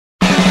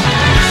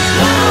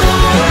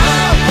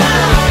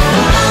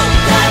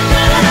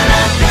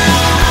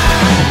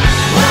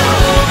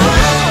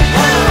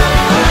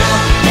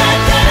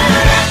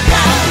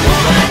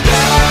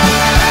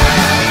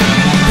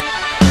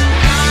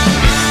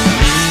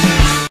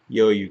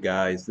Yo, you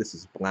guys, this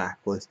is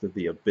Blacklist of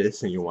the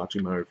Abyss, and you're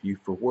watching my review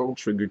for World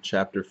Trigger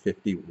Chapter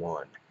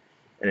 51.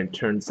 And it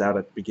turns out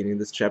at the beginning of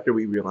this chapter,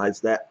 we realize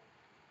that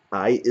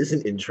Ai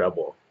isn't in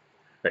trouble.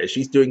 Right?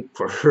 She's doing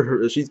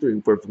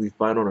perfectly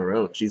fine on her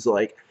own. She's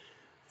like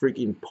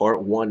freaking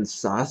part one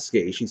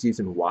Sasuke. She's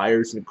using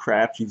wires and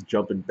crap. She's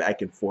jumping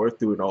back and forth,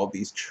 doing all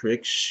these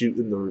tricks,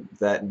 shooting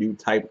that new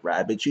type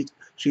rabbit.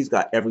 She's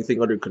got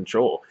everything under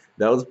control.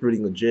 That was pretty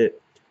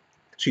legit.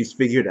 She's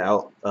figured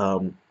out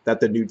that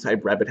the new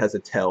type rabbit has a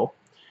tail.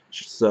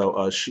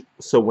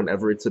 So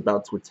whenever it's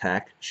about to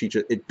attack,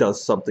 it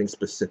does something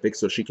specific,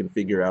 so she can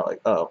figure out like,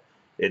 oh,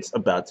 it's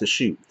about to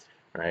shoot,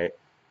 right?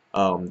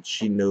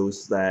 She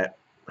knows that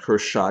her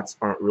shots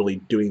aren't really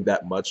doing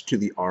that much to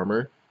the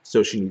armor,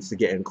 so she needs to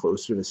get in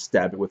closer to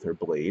stab it with her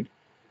blade.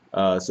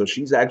 So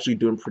she's actually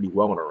doing pretty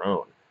well on her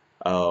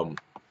own.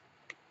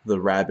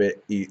 The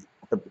rabbit,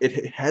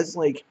 it has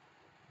like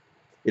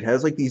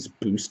these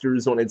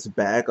boosters on its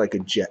back, like a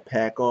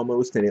jetpack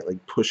almost, and it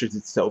like pushes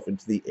itself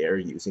into the air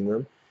using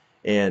them.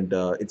 And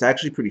it's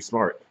actually pretty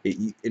smart.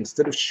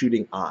 Instead of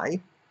shooting Ai,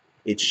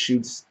 it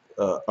shoots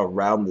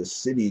around the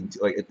city.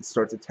 Like it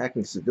starts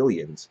attacking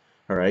civilians.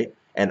 All right,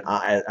 and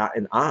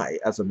I,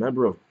 as a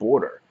member of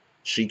Border,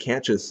 she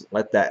can't just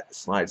let that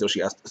slide. So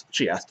she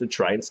has to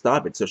try and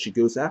stop it. So she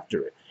goes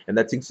after it, and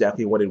that's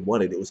exactly what it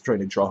wanted. It was trying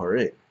to draw her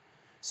in.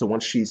 So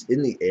once she's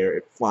in the air,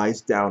 it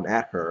flies down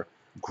at her,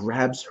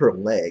 grabs her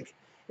leg,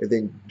 and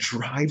then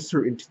drives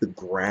her into the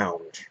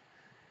ground.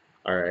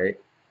 All right,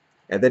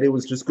 and then it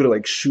was just gonna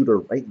like shoot her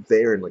right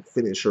there and like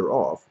finish her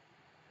off,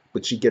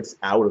 but she gets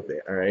out of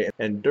it. All right,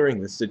 and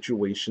during this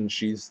situation,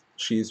 she's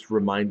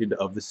reminded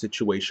of the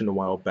situation a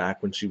while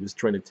back when she was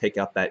trying to take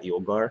out that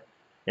Eulgar,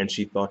 and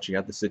she thought she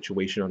had the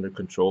situation under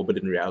control, but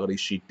in reality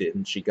she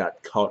didn't. She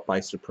got caught by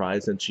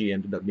surprise, and she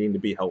ended up needing to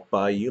be helped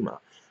by Yuma.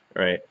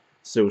 All right,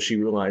 so she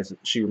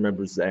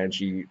remembers that, and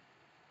she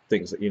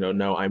thinks that,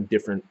 no, I'm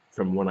different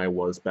from when I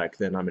was back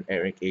then. I'm an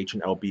Eric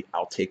agent.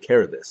 I'll take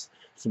care of this.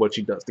 So what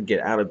she does to get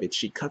out of it,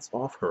 she cuts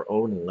off her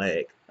own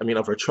leg. I mean,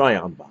 of her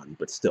Tryon body,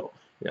 but still,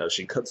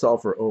 she cuts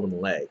off her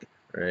own leg,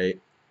 right?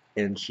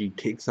 And she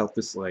takes out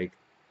this like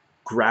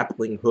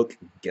grappling hook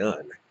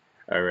gun,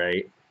 all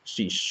right?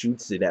 She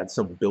shoots it at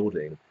some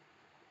building,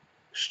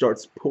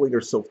 starts pulling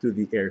herself through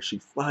the air. She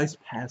flies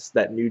past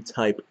that new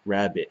type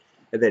rabbit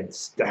and then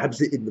stabs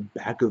it in the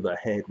back of the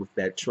head with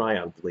that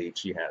Tryon blade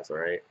she has, all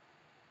right?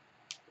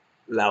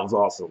 That was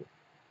awesome.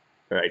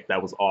 All right,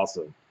 that was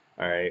awesome.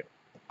 All right,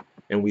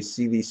 and we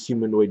see these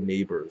humanoid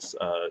neighbors,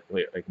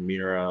 like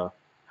Mira,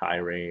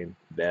 Hyrane,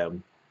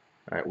 them.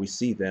 All right, we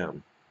see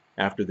them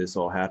after this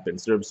all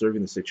happens. They're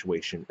observing the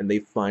situation, and they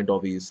find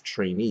all these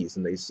trainees,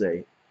 and they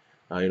say,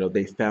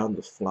 they found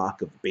the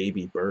flock of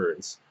baby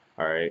birds.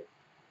 All right,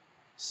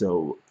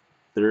 so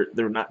they're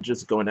not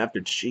just going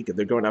after Chica;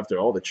 they're going after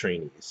all the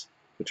trainees,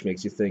 which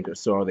makes you think.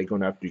 So are they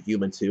going after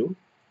Human too?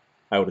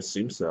 I would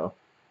assume so.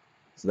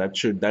 So that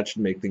should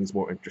make things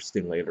more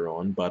interesting later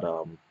on. But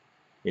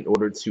in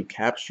order to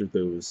capture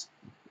those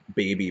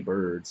baby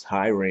birds,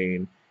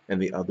 Hyrane and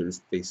the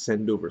others, they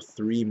send over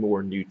 3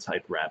 more new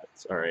type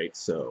rabbits. All right,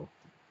 so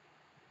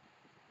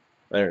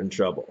they're in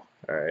trouble.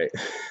 All right,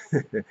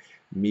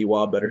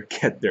 Miwa better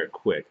get there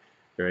quick.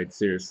 All right,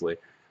 seriously,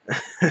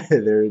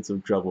 they're in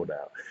some trouble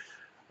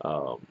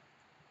now.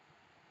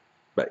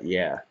 But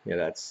yeah,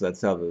 that's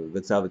how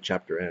the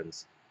chapter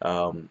ends.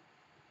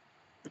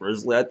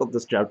 Personally, I thought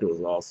this chapter was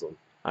awesome.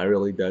 I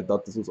really did. I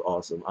thought this was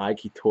awesome. Ai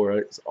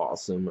Kitora is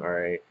awesome. All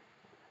right.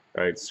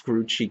 All right.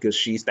 Screw Chica.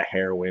 She's the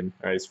heroine.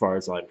 All right. As far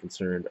as I'm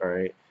concerned. All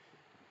right.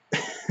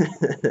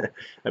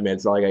 I mean,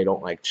 it's not like I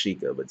don't like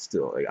Chica, but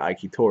still, like Ai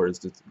Kitora is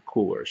just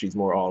cooler. She's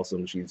more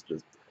awesome. She's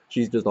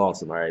just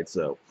awesome. All right.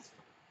 So,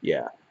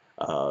 yeah.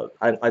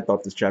 I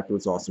thought this chapter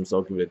was awesome. So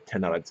I'll give it a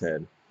 10 out of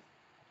 10.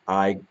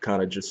 I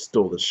kind of just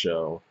stole the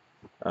show.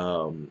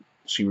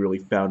 She really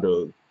found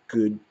a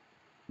good,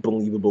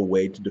 believable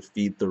way to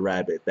defeat the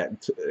rabbit.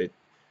 It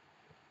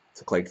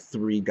took like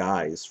 3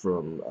 guys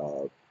from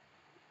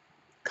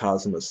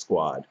Kazuma's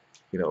squad.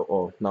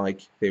 Not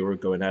like they were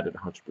going at it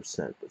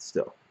 100%, but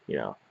still,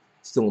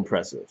 still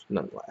impressive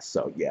nonetheless.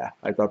 So yeah,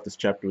 I thought this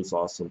chapter was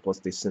awesome. Plus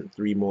they sent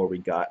 3 more.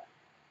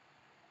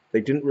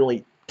 They didn't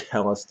really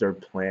tell us their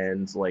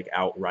plans like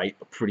outright,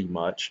 but pretty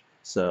much.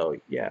 So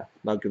yeah,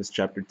 I'll give this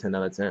chapter 10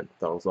 out of 10.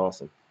 Thought it was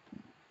awesome.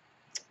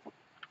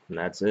 And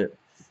that's it.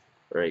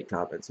 Rate,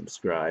 comment,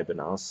 subscribe, and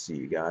I'll see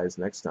you guys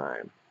next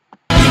time.